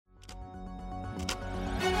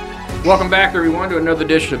Welcome back, everyone, to another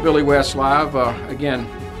edition of Billy West Live.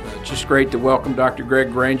 Just great to welcome Dr.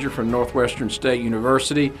 Granger from Northwestern State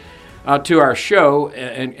University to our show.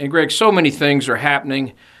 And Greg, so many things are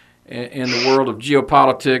happening in the world of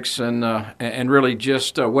geopolitics and really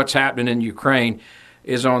just what's happening in Ukraine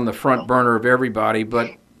is on the front burner of everybody. But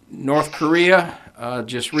North Korea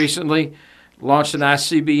just recently launched an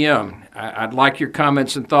ICBM. I'd like your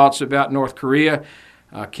comments and thoughts about North Korea,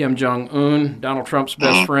 Kim Jong-un, Donald Trump's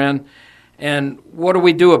best friend, and what do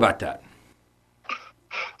we do about that?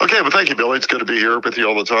 Okay, well, thank you, Billy. It's good to be here with you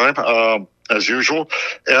all the time, as usual.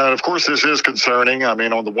 And, of course, this is concerning. I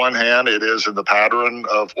mean, on the one hand, it is in the pattern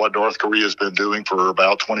of what North Korea has been doing for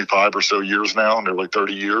about 25 or so years now, nearly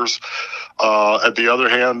 30 years. At the other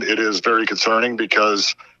hand, it is very concerning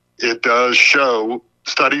because it does show,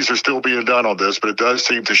 studies are still being done on this, but it does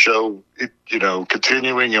seem to show,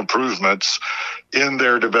 continuing improvements in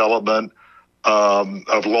their development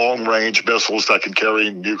of long-range missiles that can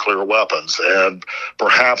carry nuclear weapons. And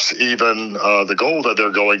perhaps even the goal that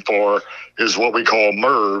they're going for is what we call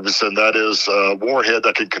MIRVs, and that is a warhead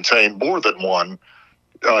that can contain more than one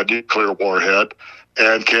nuclear warhead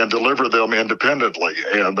and can deliver them independently.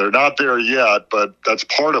 And they're not there yet, but that's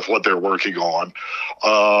part of what they're working on.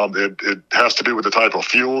 It has to do with the type of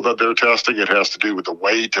fuel that they're testing. It has to do with the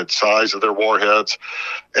weight and size of their warheads.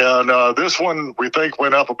 And this one, we think,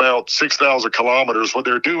 went up about 6,000 kilometers. What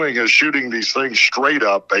they're doing is shooting these things straight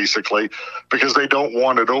up, basically, because they don't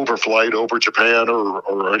want an overflight over Japan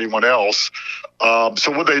or anyone else.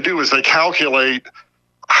 So what they do is they calculate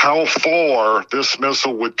how far this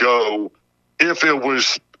missile would go if it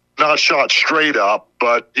was not shot straight up,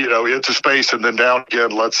 but, into space and then down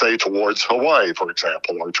again, let's say towards Hawaii, for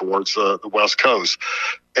example, or towards the West Coast.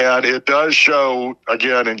 And it does show,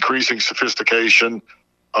 again, increasing sophistication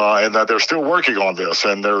and that they're still working on this.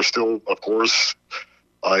 And there's still, of course,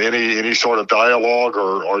 any sort of dialogue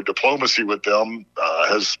or diplomacy with them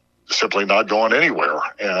has simply not gone anywhere.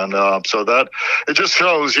 And so that it just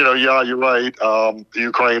shows, you're right.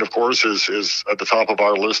 Ukraine, of course, is at the top of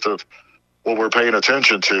our list of what we're paying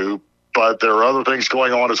attention to, but there are other things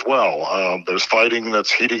going on as well. There's fighting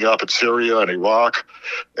that's heating up in Syria and Iraq,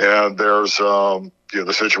 and there's the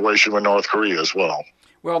situation with North Korea as well.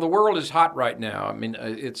 Well, the world is hot right now. I mean,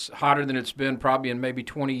 it's hotter than it's been probably in maybe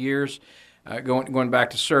 20 years, going back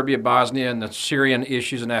to Serbia, Bosnia, and the Syrian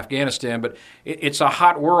issues in Afghanistan. But it's a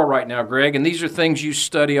hot world right now, Greg, and these are things you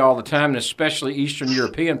study all the time, and especially Eastern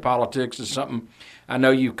European politics is something I know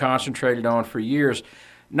you've concentrated on for years.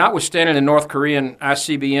 Notwithstanding the North Korean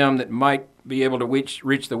ICBM that might be able to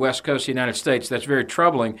reach the west coast of the United States, that's very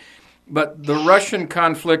troubling. But the Russian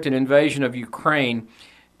conflict and invasion of Ukraine,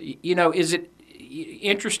 is it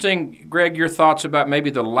interesting, Greg, your thoughts about maybe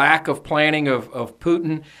the lack of planning of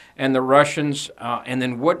Putin and the Russians, and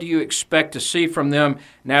then what do you expect to see from them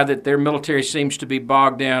now that their military seems to be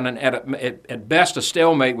bogged down and at best a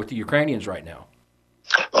stalemate with the Ukrainians right now?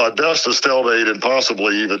 Best a stalemate and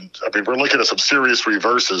possibly even, we're looking at some serious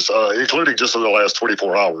reverses, including just in the last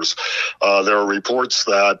 24 hours. There are reports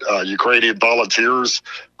that Ukrainian volunteers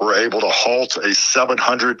were able to halt a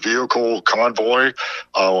 700-vehicle convoy.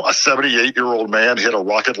 A 78-year-old man hit a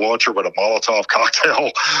rocket launcher with a Molotov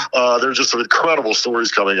cocktail. There are just some incredible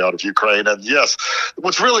stories coming out of Ukraine. And yes,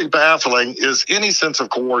 what's really baffling is any sense of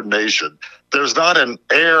coordination. There's not an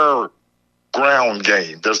air-ground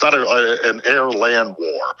game. There's not an air-land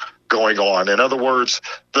war going on. In other words,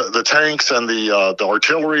 the tanks and the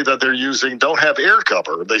artillery that they're using don't have air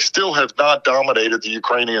cover. They still have not dominated the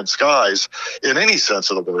Ukrainian skies in any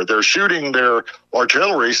sense of the word. They're shooting their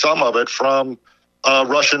artillery, some of it from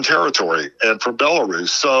Russian territory and from Belarus.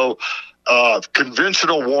 So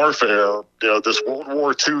conventional warfare, this World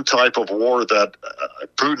War II type of war that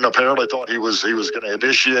Putin apparently thought he was going to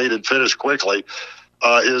initiate and finish quickly,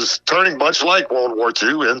 is turning much like World War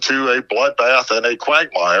II into a bloodbath and a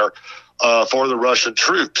quagmire for the Russian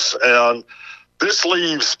troops. And this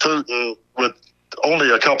leaves Putin with only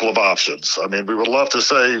a couple of options. We would love to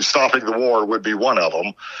say stopping the war would be one of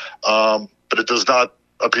them, but it does not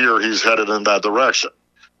appear he's headed in that direction.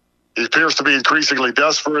 He appears to be increasingly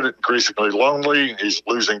desperate, increasingly lonely. He's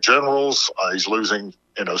losing generals. He's losing,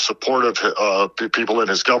 supportive people in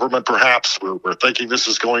his government, perhaps. We're thinking this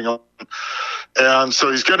is going on. And so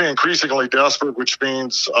he's getting increasingly desperate, which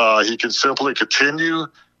means he can simply continue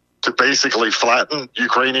to basically flatten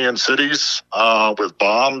Ukrainian cities with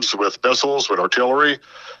bombs, with missiles, with artillery.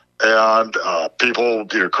 And people,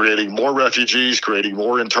 creating more refugees, creating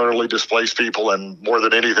more internally displaced people, and more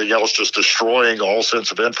than anything else, just destroying all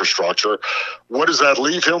sense of infrastructure. What does that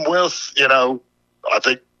leave him with? I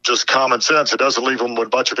think just common sense. It doesn't leave him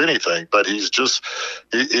with much of anything, but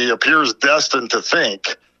he appears destined to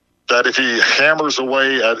think that if he hammers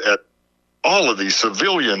away at all of these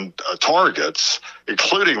civilian targets,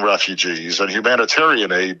 including refugees and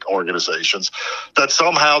humanitarian aid organizations, that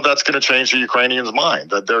somehow that's going to change the Ukrainians' mind,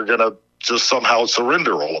 that they're going to just somehow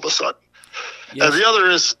surrender all of a sudden. Yes. And the other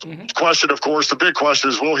is question, of course, the big question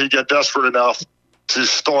is, will he get desperate enough to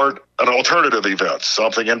start an alternative event,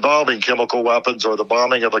 something involving chemical weapons or the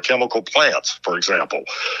bombing of a chemical plant, for example?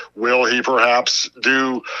 Will he perhaps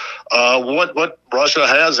do what Russia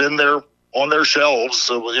has on their shelves,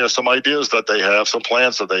 some ideas that they have, some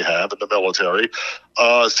plans that they have in the military,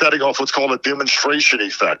 setting off what's called a demonstration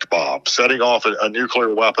effect bomb, setting off a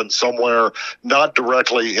nuclear weapon somewhere, not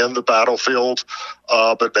directly in the battlefield,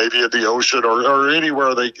 but maybe in the ocean or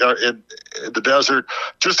anywhere they in the desert,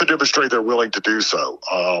 just to demonstrate they're willing to do so.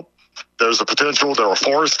 There's a potential. There are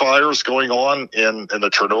forest fires going on in the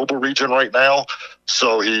Chernobyl region right now,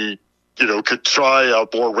 so he could try a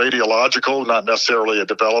more radiological, not necessarily a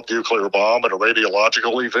developed nuclear bomb, but a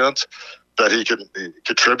radiological event that he can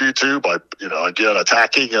contribute to by, again,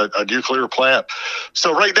 attacking a nuclear plant.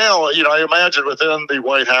 So right now, I imagine within the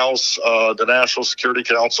White House, the National Security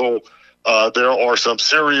Council, there are some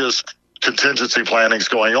serious contingency plannings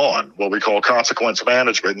going on, what we call consequence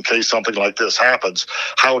management. In case something like this happens,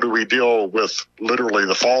 how do we deal with literally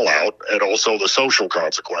the fallout and also the social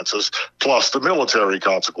consequences, plus the military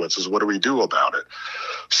consequences? What do we do about it?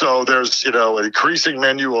 So there's, an increasing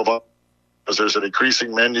menu of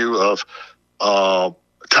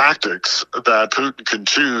tactics that Putin can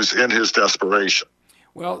choose in his desperation.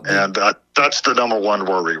 Well, and that's the number one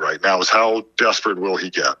worry right now, is how desperate will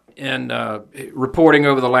he get? And reporting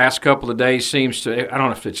over the last couple of days seems to, I don't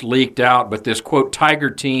know if it's leaked out, but this, quote, Tiger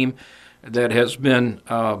team that has been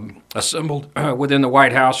assembled within the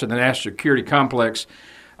White House and the National Security Complex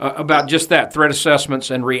about just that, threat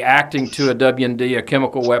assessments and reacting to a WMD, a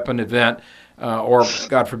chemical weapon event, or,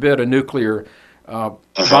 God forbid, a nuclear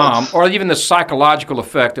bomb, or even the psychological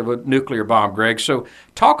effect of a nuclear bomb, Greg. So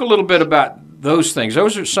talk a little bit about those things.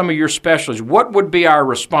 Those are some of your specialties. What would be our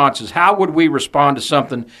responses? How would we respond to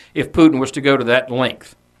something if Putin was to go to that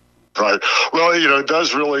length? Right. Well, it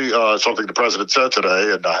does really something the president said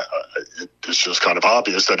today, and it's just kind of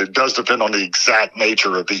obvious that it does depend on the exact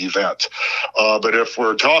nature of the event. But if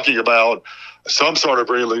we're talking about some sort of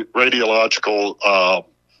radiological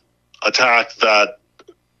attack that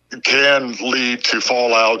can lead to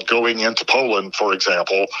fallout going into Poland, for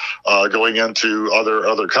example, going into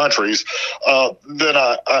other countries, then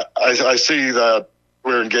I see that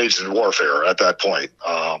we're engaged in warfare at that point.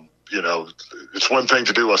 It's one thing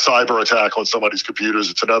to do a cyber attack on somebody's computers.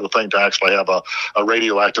 It's another thing to actually have a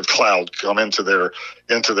radioactive cloud come into their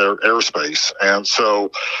airspace. And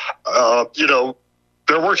so,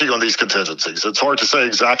 they're working on these contingencies. It's hard to say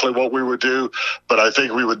exactly what we would do, but I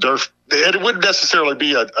think we would, and it wouldn't necessarily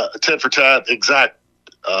be a tit for tat exact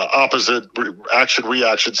opposite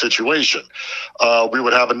action-reaction situation. We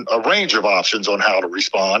would have a range of options on how to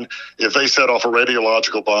respond. If they set off a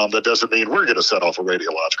radiological bomb, that doesn't mean we're going to set off a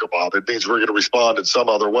radiological bomb. It means we're going to respond in some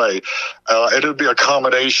other way. It would be a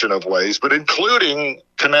combination of ways, but including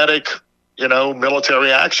kinetic,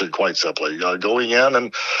 military action, quite simply, going in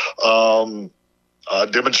and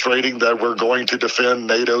demonstrating that we're going to defend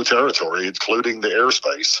NATO territory, including the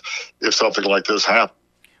airspace, if something like this happens.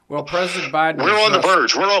 Well, President Biden, we're on the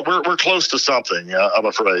verge. We're close to something, I'm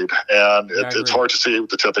afraid, and it's hard to see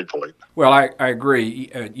the tipping point. Well, I agree.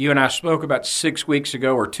 You and I spoke about 6 weeks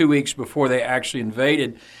ago or 2 weeks before they actually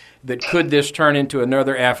invaded that could this turn into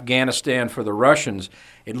another Afghanistan for the Russians?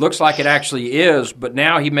 It looks like it actually is, but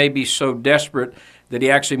now he may be so desperate that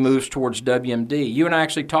he actually moves towards WMD. You and I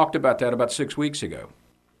actually talked about that about 6 weeks ago.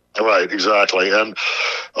 Right, exactly. And,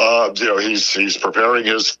 he's preparing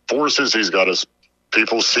his forces. He's got his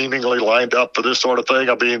people seemingly lined up for this sort of thing.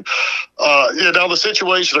 I mean, now the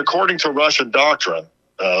situation, according to Russian doctrine,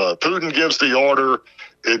 Putin gives the order.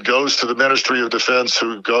 It goes to the Ministry of Defense,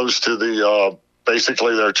 who goes to the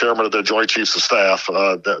basically their chairman of their Joint Chiefs of Staff,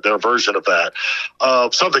 their version of that.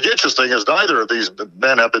 Something interesting is neither of these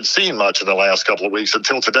men have been seen much in the last couple of weeks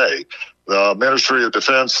until today. The Ministry of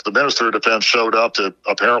Defense, the Minister of Defense showed up to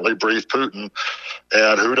apparently brief Putin,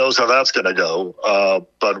 and who knows how that's going to go.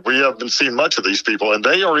 But we haven't seen much of these people, and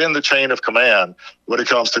they are in the chain of command when it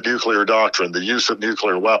comes to nuclear doctrine, the use of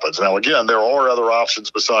nuclear weapons. Now, again, there are other options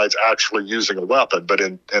besides actually using a weapon, but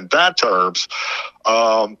in that terms,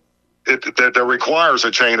 there requires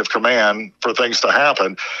a chain of command for things to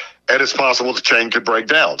happen. and it's possible the chain could break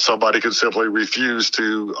down. Somebody could simply refuse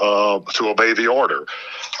to obey the order.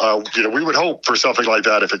 We would hope for something like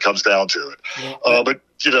that if it comes down to it. But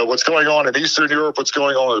what's going on in Eastern Europe, what's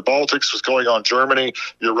going on in the Baltics, what's going on in Germany,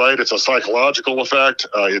 you're right, it's a psychological effect.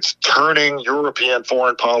 It's turning European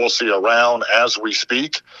foreign policy around as we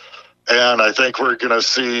speak. And I think we're going to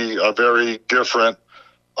see a very different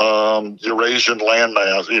Eurasian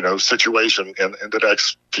landmass, situation in the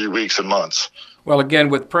next few weeks and months. Well, again,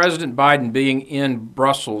 with President Biden being in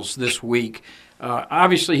Brussels this week,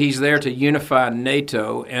 obviously he's there to unify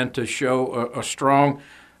NATO and to show a strong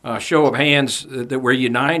show of hands that we're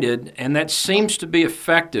united, and that seems to be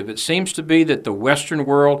effective. It seems to be that the Western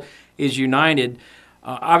world is united.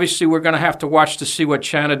 Obviously, we're going to have to watch to see what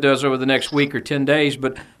China does over the next week or 10 days,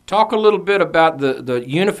 but talk a little bit about the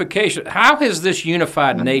unification. How has this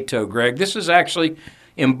unified NATO, Greg? This has actually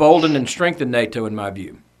emboldened and strengthened NATO, in my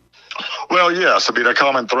view. Well, yes. I mean, a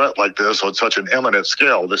common threat like this on such an imminent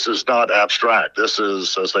scale, this is not abstract. This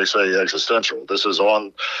is, as they say, existential. This is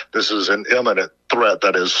an imminent threat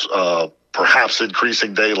that is perhaps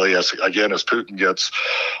increasing daily as Putin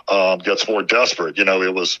gets more desperate.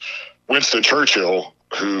 It was Winston Churchill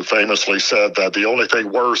who famously said that the only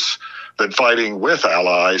thing worse than fighting with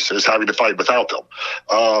allies is having to fight without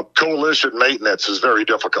them. Coalition maintenance is very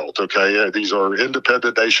difficult, okay? These are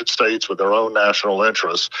independent nation states with their own national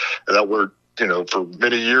interests that for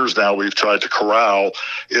many years now, we've tried to corral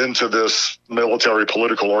into this military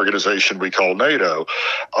political organization we call NATO.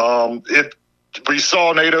 We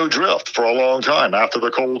saw NATO drift for a long time after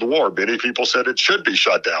the Cold War. Many people said it should be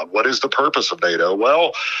shut down. What is the purpose of NATO?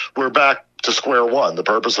 Well, we're back to square one. The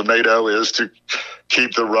purpose of NATO is to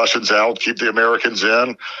keep the Russians out, keep the Americans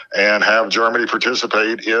in, and have Germany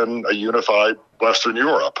participate in a unified Western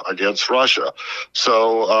Europe against Russia.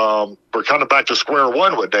 So we're kind of back to square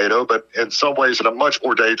one with NATO, but in some ways in a much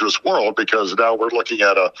more dangerous world, because now we're looking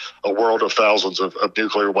at a world of thousands of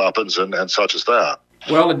nuclear weapons and such as that.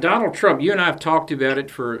 Well, and Donald Trump, you and I have talked about it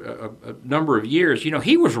for a number of years.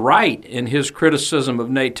 He was right in his criticism of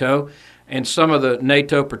NATO and some of the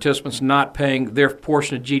NATO participants not paying their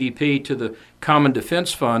portion of GDP to the Common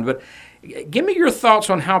Defense Fund. But give me your thoughts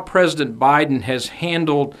on how President Biden has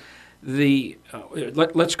handled the,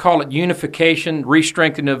 let's call it unification,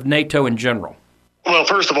 re-strengthening of NATO in general. Well,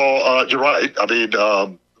 first of all, you're right. I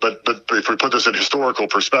mean, But if we put this in historical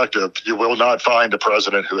perspective, you will not find a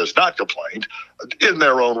president who has not complained in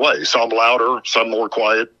their own way, some louder, some more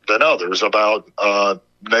quiet than others, about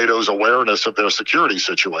NATO's awareness of their security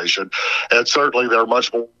situation. And certainly they're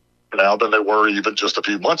much more now than they were even just a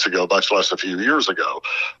few months ago, much less a few years ago.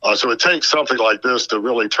 So it takes something like this to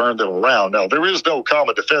really turn them around. Now, there is no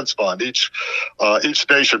common defense fund. Each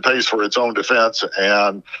nation pays for its own defense,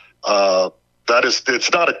 and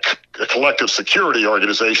it's not a collective security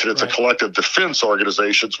organization. It's right. A collective defense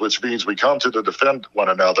organization, which means we come to defend one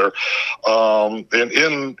another, and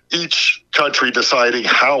in each country deciding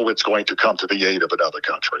how it's going to come to the aid of another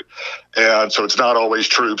country. And so it's not always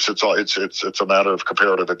troops. It's a matter of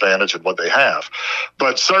comparative advantage in what they have.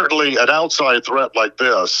 But certainly an outside threat like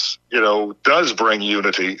this, does bring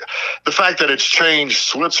unity. The fact that it's changed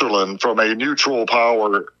Switzerland from a neutral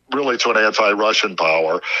power really to an anti-Russian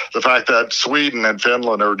power, the fact that Sweden and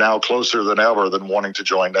Finland are now closer than ever than wanting to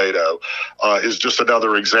join NATO is just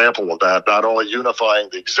another example of that, not only unifying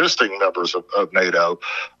the existing members of NATO,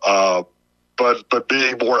 but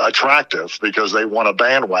being more attractive because they want a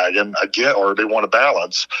bandwagon again, or they want a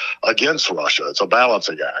balance against Russia. It's a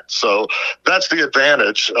balancing act. So that's the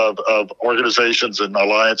advantage of organizations and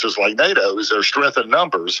alliances like NATO, is their strength in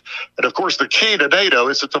numbers. And of course, the key to NATO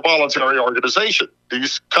is it's a voluntary organization.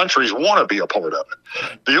 These countries want to be a part of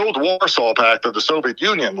it. The old Warsaw Pact that the Soviet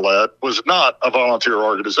Union led was not a volunteer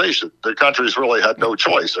organization. The countries really had no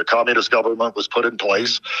choice. A communist government was put in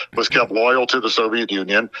place, was kept loyal to the Soviet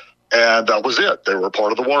Union, and that was it. They were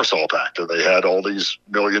part of the Warsaw Pact, and they had all these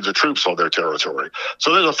millions of troops on their territory.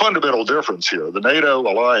 So there's a fundamental difference here. The NATO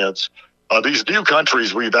alliance, these new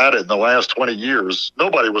countries we've added in the last 20 years,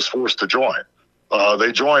 nobody was forced to join.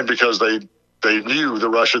 They joined because they knew the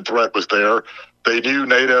Russian threat was there. They knew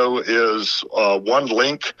NATO is one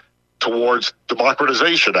link towards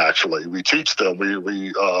democratization, actually. We teach them.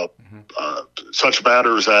 Such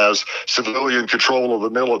matters as civilian control of the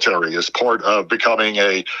military is part of becoming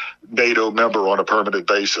a NATO member on a permanent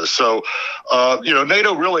basis. So,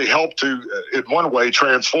 NATO really helped to, in one way,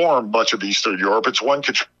 transform much of Eastern Europe. It's one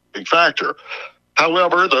contributing factor.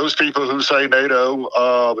 However, those people who say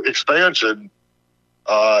NATO expansion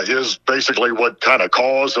is basically what kind of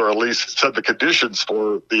caused, or at least set the conditions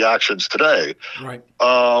for the actions today. Right.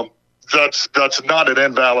 that's not an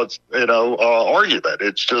invalid, argument.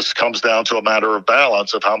 It just comes down to a matter of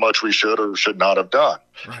balance of how much we should or should not have done.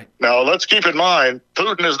 Right. Now, let's keep in mind,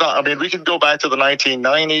 Putin is not, we can go back to the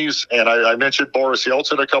 1990s, and I mentioned Boris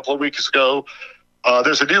Yeltsin a couple of weeks ago.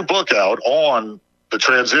 There's a new book out on the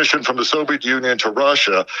transition from the Soviet Union to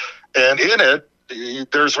Russia, and in it,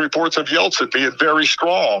 there's reports of Yeltsin being very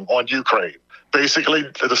strong on Ukraine. Basically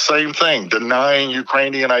the same thing, denying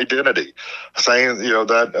Ukrainian identity, saying,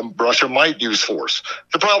 that Russia might use force.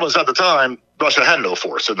 The problem is at the time, Russia had no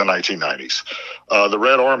force in the 1990s. The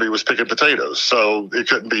Red Army was picking potatoes, so it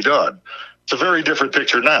couldn't be done. It's a very different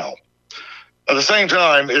picture now. At the same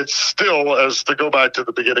time, it's still, as to go back to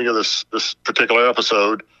the beginning of this particular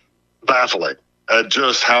episode, baffling at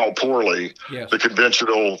just how poorly the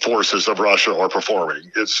conventional forces of Russia are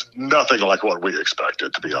performing. It's nothing like what we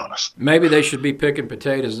expected, to be honest. Maybe they should be picking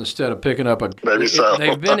potatoes instead of picking up Maybe so.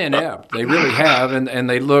 They've been inept. They really have, and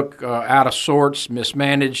they look out of sorts,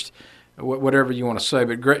 mismanaged, whatever you want to say.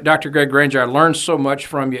 But Dr. Greg Granger, I learn so much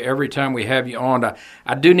from you every time we have you on.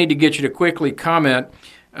 I do need to get you to quickly comment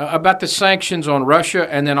about the sanctions on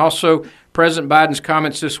Russia, and then also President Biden's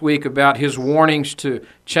comments this week about his warnings to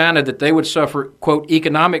China that they would suffer, quote,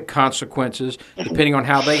 economic consequences depending on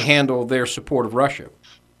how they handle their support of Russia.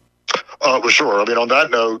 Well, sure. On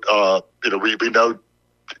that note, we know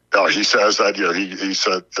he says that, he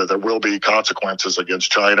said that there will be consequences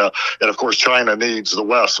against China. And of course, China needs the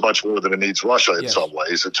West much more than it needs Russia in some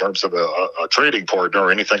ways in terms of a trading partner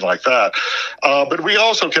or anything like that. But we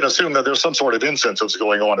also can assume that there's some sort of incentives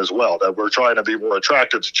going on as well, that we're trying to be more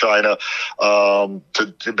attractive to China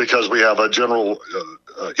because we have a general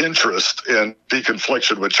interest in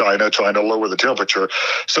deconfliction with China, trying to lower the temperature.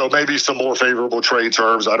 So maybe some more favorable trade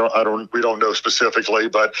terms. We don't know specifically,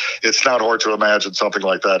 but it's not hard to imagine something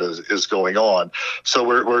like that is going on. So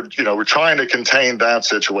we're trying to contain that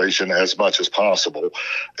situation as much as possible,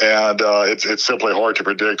 and it's simply hard to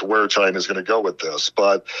predict where China is going to go with this.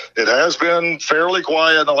 But it has been fairly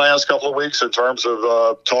quiet in the last couple of weeks in terms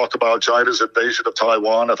of talk about China's invasion of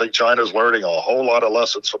Taiwan. I think China's learning a whole lot of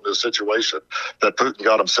lessons from this situation that Putin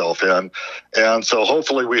got himself in, and so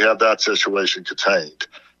hopefully we have that situation contained.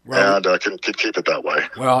 And can keep it that way.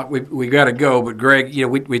 Well, we got to go, but Greg,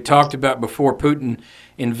 we talked about before Putin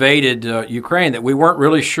invaded Ukraine that we weren't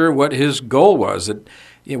really sure what his goal was. That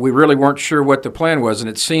we really weren't sure what the plan was, and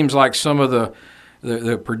it seems like some of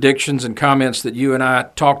the predictions and comments that you and I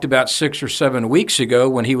talked about 6 or 7 weeks ago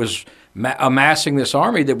when he was amassing this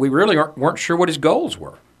army, that we really weren't sure what his goals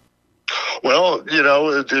were. Well,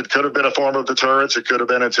 it could have been a form of deterrence. It could have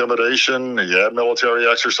been intimidation. He had military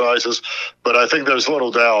exercises. But I think there's little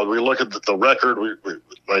doubt. We look at the record.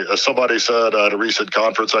 As somebody said at a recent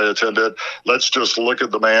conference I attended, let's just look at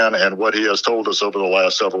the man and what he has told us over the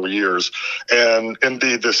last several years. And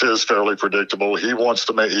indeed, this is fairly predictable. He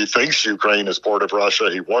thinks Ukraine is part of Russia.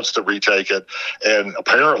 He wants to retake it. And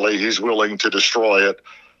apparently he's willing to destroy it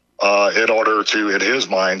in order to, in his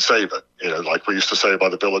mind, save it. Like we used to say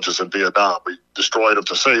about the villages in Vietnam, we destroyed them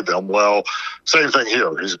to save them. Well, same thing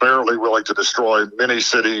here. He's apparently willing to destroy many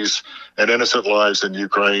cities and innocent lives in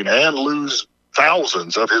Ukraine and lose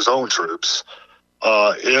thousands of his own troops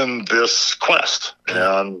in this quest.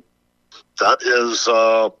 And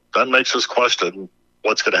that makes us question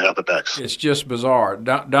what's going to happen next. It's just bizarre.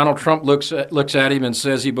 Donald Trump looks at him and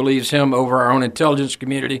says he believes him over our own intelligence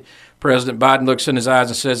community. President Biden looks in his eyes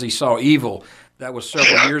and says he saw evil. That was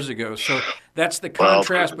several years ago. So that's the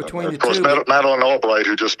contrast between the two. Of course, Madeleine Albright,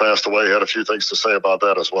 who just passed away, had a few things to say about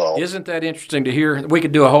that as well. Isn't that interesting to hear? We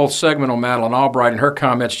could do a whole segment on Madeleine Albright and her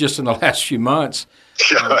comments just in the last few months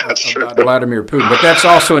that's true. About Vladimir Putin. But that's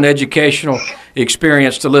also an educational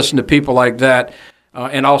experience to listen to people like that.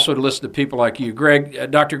 And also to listen to people like you.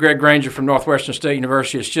 Dr. Greg Granger from Northwestern State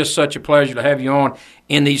University, it's just such a pleasure to have you on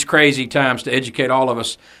in these crazy times to educate all of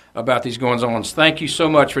us about these goings-ons. Thank you so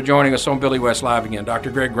much for joining us on Billy West Live again, Dr.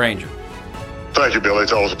 Greg Granger. Thank you, Billy.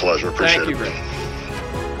 It's always a pleasure. Appreciate it. Thank you, Greg.